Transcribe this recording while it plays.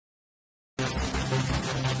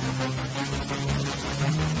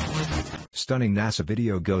Stunning NASA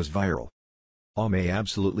video goes viral.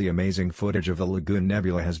 Absolutely amazing footage of the Lagoon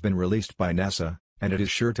Nebula has been released by NASA, and it is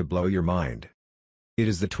sure to blow your mind. It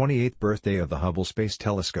is the 28th birthday of the Hubble Space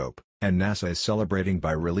Telescope, and NASA is celebrating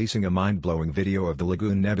by releasing a mind-blowing video of the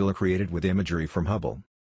Lagoon Nebula created with imagery from Hubble.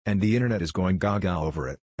 And the internet is going gaga over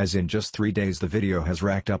it, as in just 3 days the video has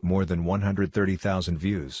racked up more than 130,000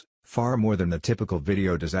 views, far more than the typical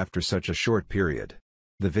video does after such a short period.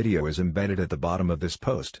 The video is embedded at the bottom of this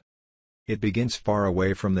post. It begins far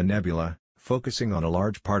away from the nebula, focusing on a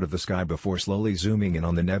large part of the sky before slowly zooming in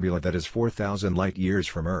on the nebula that is 4,000 light-years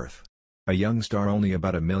from Earth. A young star only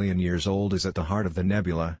about 1 million years old is at the heart of the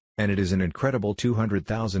nebula, and it is an incredible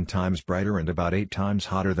 200,000 times brighter and about 8 times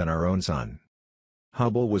hotter than our own Sun.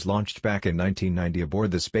 Hubble was launched back in 1990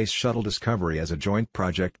 aboard the Space Shuttle Discovery as a joint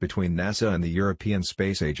project between NASA and the European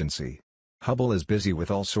Space Agency. Hubble is busy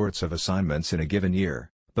with all sorts of assignments in a given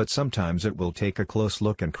year, but sometimes it will take a close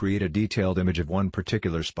look and create a detailed image of one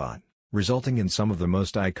particular spot, resulting in some of the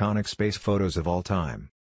most iconic space photos of all time.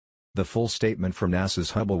 The full statement from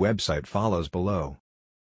NASA's Hubble website follows below.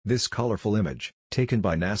 This colorful image, taken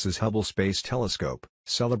by NASA's Hubble Space Telescope,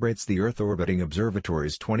 celebrates the Earth Orbiting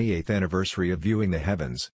Observatory's 28th anniversary of viewing the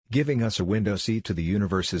heavens, giving us a window seat to the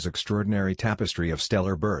universe's extraordinary tapestry of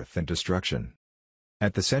stellar birth and destruction.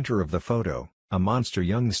 At the center of the photo, a monster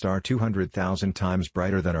young star 200,000 times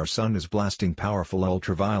brighter than our Sun is blasting powerful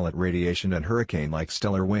ultraviolet radiation and hurricane-like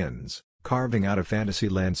stellar winds, carving out a fantasy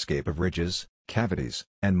landscape of ridges, cavities,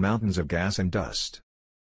 and mountains of gas and dust.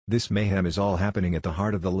 This mayhem is all happening at the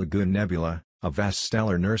heart of the Lagoon Nebula, a vast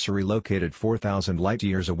stellar nursery located 4,000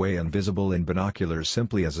 light-years away and visible in binoculars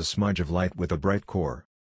simply as a smudge of light with a bright core.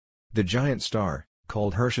 The giant star,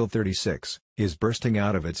 called Herschel 36, is bursting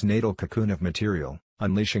out of its natal cocoon of material,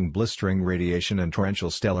 unleashing blistering radiation and torrential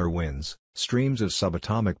stellar winds, streams of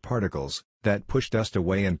subatomic particles, that push dust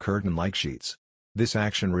away in curtain-like sheets. This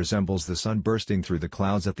action resembles the sun bursting through the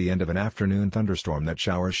clouds at the end of an afternoon thunderstorm that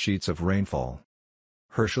showers sheets of rainfall.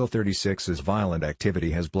 Herschel 36's violent activity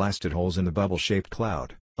has blasted holes in the bubble-shaped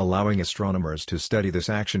cloud, allowing astronomers to study this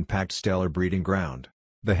action-packed stellar breeding ground.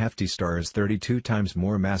 The hefty star is 32 times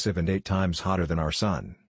more massive and 8 times hotter than our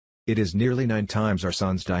Sun. It is nearly 9 times our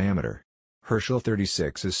Sun's diameter. Herschel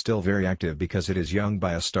 36 is still very active because it is young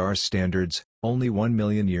by a star's standards, only 1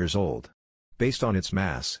 million years old. Based on its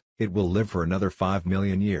mass, it will live for another 5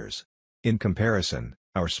 million years. In comparison,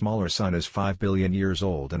 our smaller Sun is 5 billion years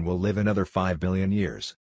old and will live another 5 billion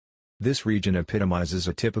years. This region epitomizes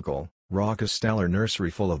a typical, raucous stellar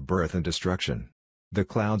nursery full of birth and destruction. The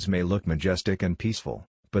clouds may look majestic and peaceful,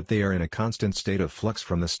 but they are in a constant state of flux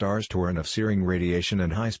from the star's torrent of searing radiation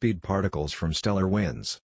and high-speed particles from stellar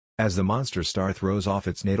winds. As the monster star throws off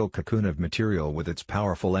its natal cocoon of material with its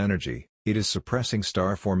powerful energy, it is suppressing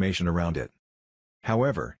star formation around it.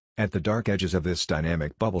 However, at the dark edges of this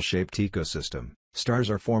dynamic bubble-shaped ecosystem,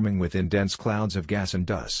 stars are forming within dense clouds of gas and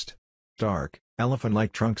dust. Dark,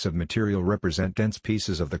 elephant-like trunks of material represent dense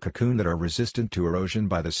pieces of the cocoon that are resistant to erosion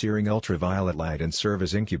by the searing ultraviolet light and serve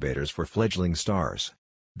as incubators for fledgling stars.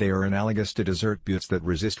 They are analogous to desert buttes that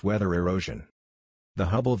resist weather erosion. The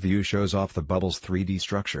Hubble view shows off the bubble's 3D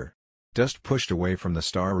structure. Dust pushed away from the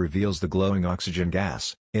star reveals the glowing oxygen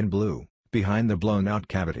gas, in blue, behind the blown-out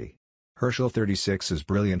cavity. Herschel 36's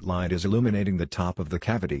brilliant light is illuminating the top of the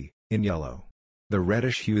cavity, in yellow. The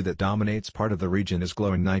reddish hue that dominates part of the region is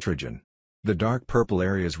glowing nitrogen. The dark purple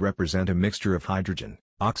areas represent a mixture of hydrogen,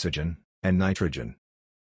 oxygen, and nitrogen.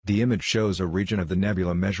 The image shows a region of the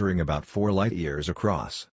nebula measuring about 4 light-years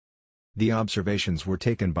across. The observations were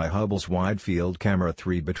taken by Hubble's Wide Field Camera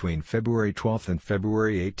 3 between February 12 and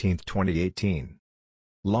February 18, 2018.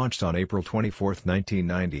 Launched on April 24,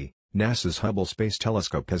 1990, NASA's Hubble Space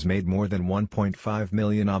Telescope has made more than 1.5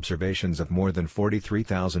 million observations of more than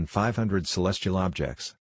 43,500 celestial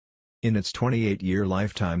objects. In its 28-year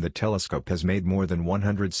lifetime, the telescope has made more than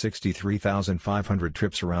 163,500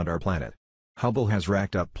 trips around our planet. Hubble has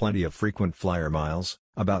racked up plenty of frequent flyer miles,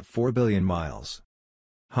 about 4 billion miles.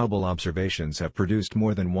 Hubble observations have produced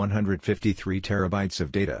more than 153 terabytes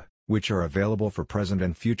of data, which are available for present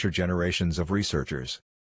and future generations of researchers.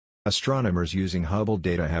 Astronomers using Hubble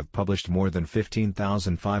data have published more than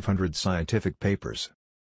 15,500 scientific papers.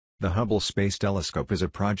 The Hubble Space Telescope is a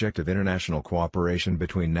project of international cooperation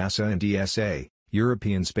between NASA and ESA,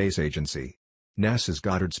 European Space Agency. NASA's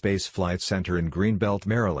Goddard Space Flight Center in Greenbelt,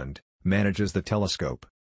 Maryland, manages the telescope.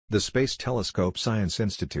 The Space Telescope Science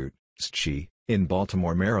Institute, STI, in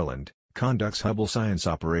Baltimore, Maryland, conducts Hubble science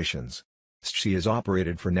operations. STI is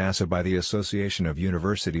operated for NASA by the Association of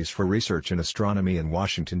Universities for Research in Astronomy in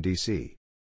Washington, D.C.